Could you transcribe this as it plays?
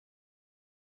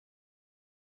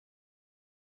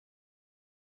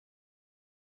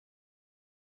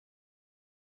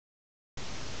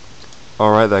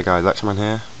Alright there guys, Lectureman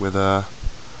here with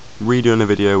redoing a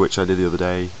video which I did the other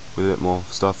day with a bit more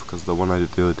stuff because the one I did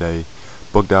the other day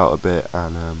bugged out a bit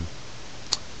and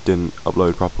didn't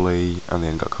upload properly and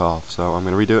then got cut off. So I'm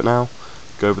going to redo it now,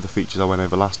 go over the features I went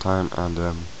over last time and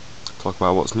talk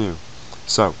about what's new.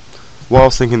 So what I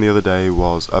was thinking the other day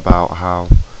was about how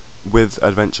with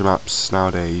adventure maps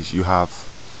nowadays you have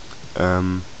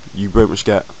you pretty much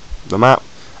get the map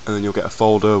and then you'll get a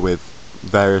folder with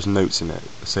various notes in it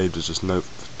saved as just note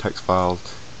text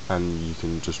files, and you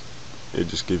can it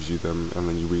just gives you them and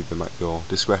then you read them at your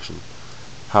discretion.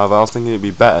 However, I was thinking it'd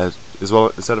be better as well,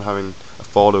 instead of having a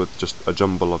folder with just a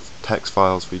jumble of text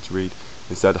files for you to read,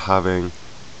 instead of having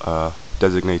a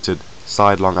designated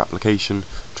sidelong application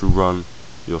to run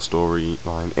your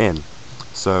storyline in.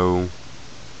 So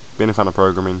being a fan of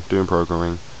doing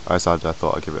programming, I decided I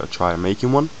thought I'd give it a try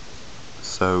making one.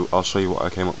 So I'll show you what I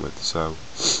came up with. So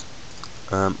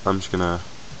I'm just gonna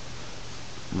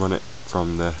run it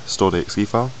from the store.exe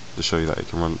file to show you that it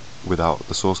can run without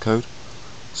the source code.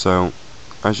 So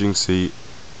as you can see,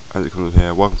 as it comes up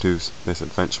here, welcome to this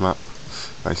adventure map.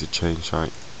 I should change, sorry.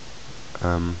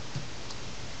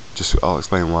 I'll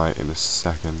explain why in a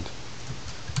second.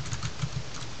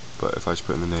 But if I just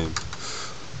put in the name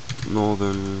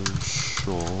Northern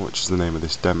Shore, which is the name of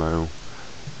this demo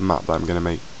map that I'm going to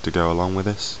make to go along with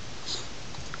this,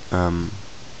 and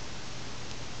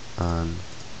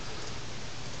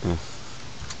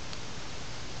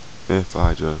if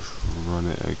I just run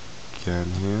it again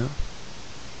here,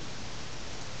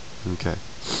 okay,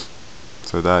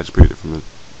 so there I just put it from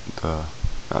the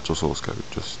actual source code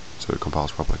just so it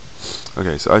compiles properly.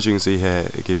 Okay, so as you can see here,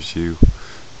 it gives you,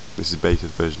 this is beta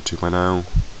version 2.0.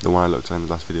 The one I looked at in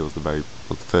the last video was the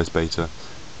first beta.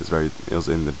 It was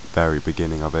in the very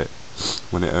beginning of it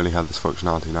when it only had this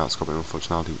functionality. Now it's got a bit more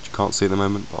functionality which you can't see at the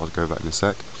moment, but I'll go over that in a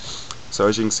sec. So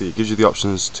as you can see, it gives you the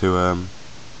options to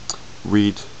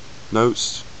read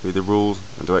notes, read the rules,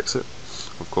 and to exit,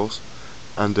 of course.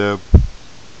 And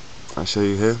I show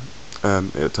you here.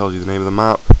 It tells you the name of the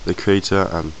map, the creator,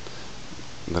 and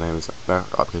the name of the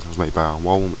application was made by Aaron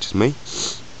Walwyn, which is me.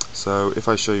 So if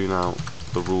I show you now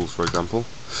the rules, for example,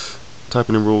 type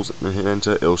in rules and then hit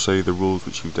enter, it'll show you the rules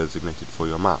which you've designated for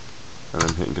your map, and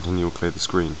then hitting continue will clear the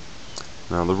screen.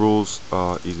 Now the rules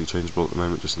are easily changeable at the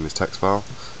moment just in this text file.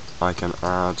 I can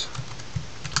add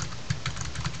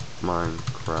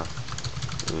Minecraft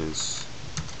is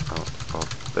out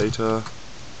of beta,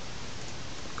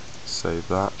 save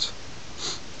that,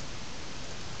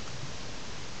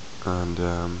 and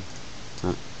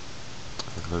I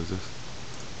close this.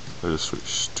 I'll just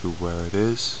switch to where it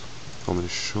is on the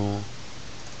shore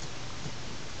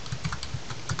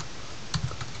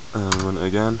and run it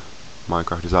again.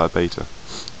 Minecraft is out of beta,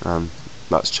 and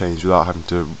that's changed without having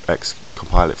to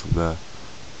compile it from the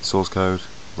source code.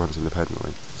 Runs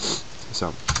independently.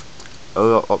 So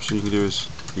other option you can do is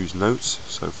use notes.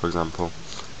 So for example,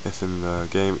 if in the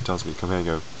game it tells me to come here and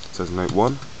go, it says note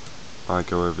 1, I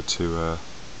go over to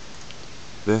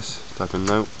this, type in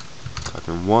note, type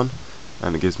in 1,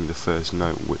 and it gives me the first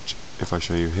note, which if I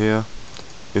show you here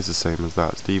is the same as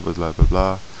that. Steve was blah blah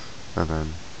blah, and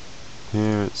then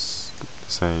here it's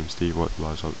the same. Steve was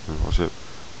blah blah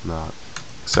blah,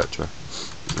 etc.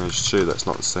 And just show you that's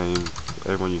not the same.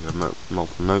 Everyone, you have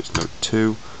multiple notes. Note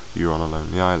 2, you're on a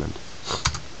lonely island.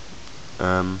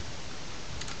 And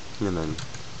then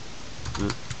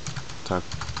type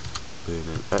in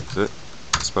exit,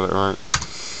 spell it right.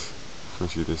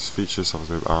 Let's do this feature, so I'll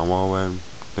go Aaron Walwyn,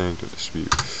 then go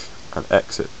distribute and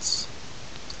exits.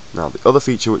 Now the other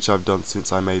feature which I've done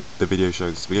since I made the video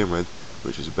showing this to begin with,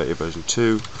 which is a beta version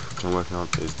 2, which I'm working on,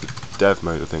 is the dev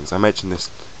mode of things. I mentioned this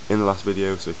in the last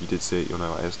video, so if you did see it, you'll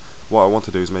know what it is. What I want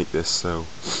to do is make this so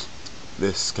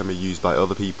this can be used by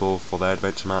other people for their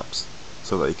adventure maps,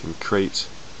 so that they can create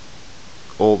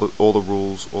all the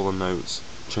rules, all the notes,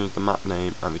 change the map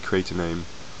name and the creator name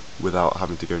without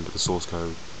having to go into the source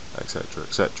code, etc.,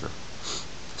 etc.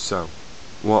 So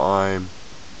what I'm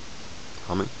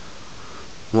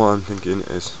thinking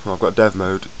is, well, I've got dev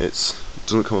mode. It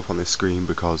doesn't come up on this screen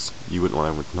because you wouldn't want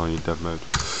everyone to know you need dev mode.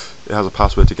 It has a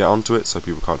password to get onto it, so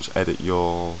people can't just edit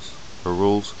your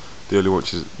rules. The only one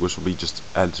which will be just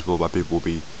editable by people will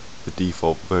be the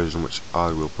default version, which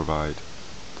I will provide.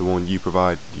 The one you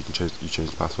provide, you change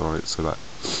the password on it so that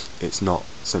it's not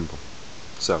simple.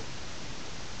 So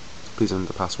please enter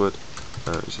the password,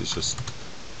 which is just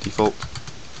default,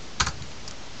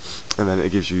 and then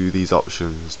it gives you these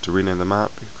options to rename the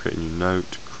map, create a new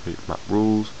note, create map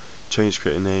rules, change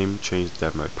creator name, change the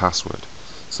dev mode password.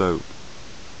 So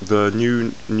the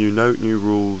new note, new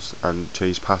rules, and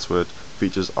change password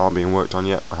features aren't being worked on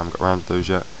yet. I haven't got around to those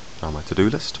yet. on my to-do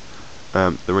list.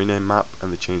 The rename map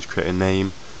and the change creator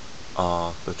name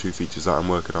are the two features that I'm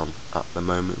working on at the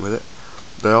moment with it.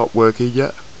 They aren't working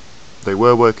yet. They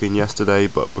were working yesterday,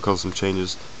 but because of some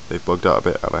changes they've bugged out a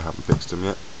bit and I haven't fixed them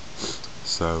yet.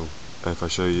 So if I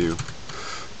show you,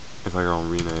 if I go on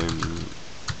rename,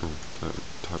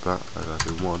 type that, I type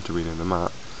in 1 to rename the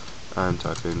map, and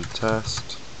type in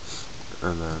test,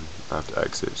 and then I have to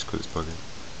exit just because it's bugging.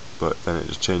 But then it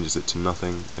just changes it to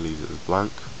nothing and leaves it as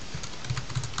blank.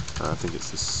 And I think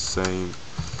it's the same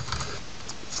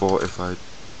for if I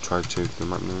try to change the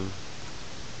map name.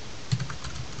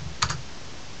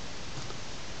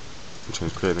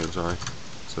 Change creator name, sorry.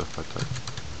 So if I type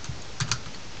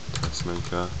test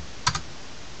maker,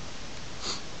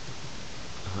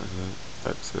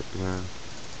 exit again,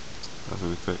 that's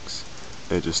when we fix,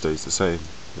 it just stays the same,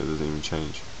 it doesn't even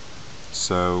change.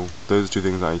 So those are two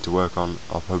things I need to work on.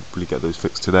 I'll probably get those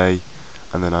fixed today,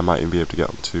 and then I might even be able to get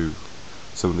onto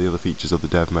some of the other features of the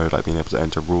dev mode, like being able to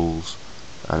enter rules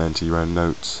and enter your own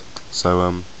notes.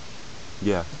 So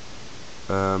yeah,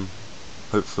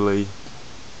 hopefully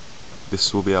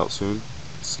this will be out soon.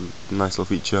 It's a nice little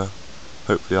feature.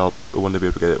 Hopefully I'll one day be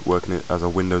able to get it working it as a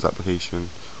Windows application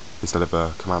instead of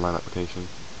a command line application,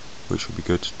 which would be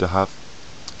good to have.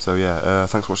 So yeah,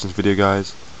 thanks for watching this video,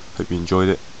 guys. Hope you enjoyed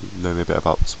it. You know me a bit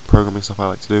about some programming stuff I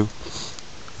like to do.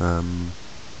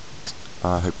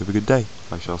 I hope you have a good day.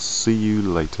 I shall see you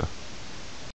later.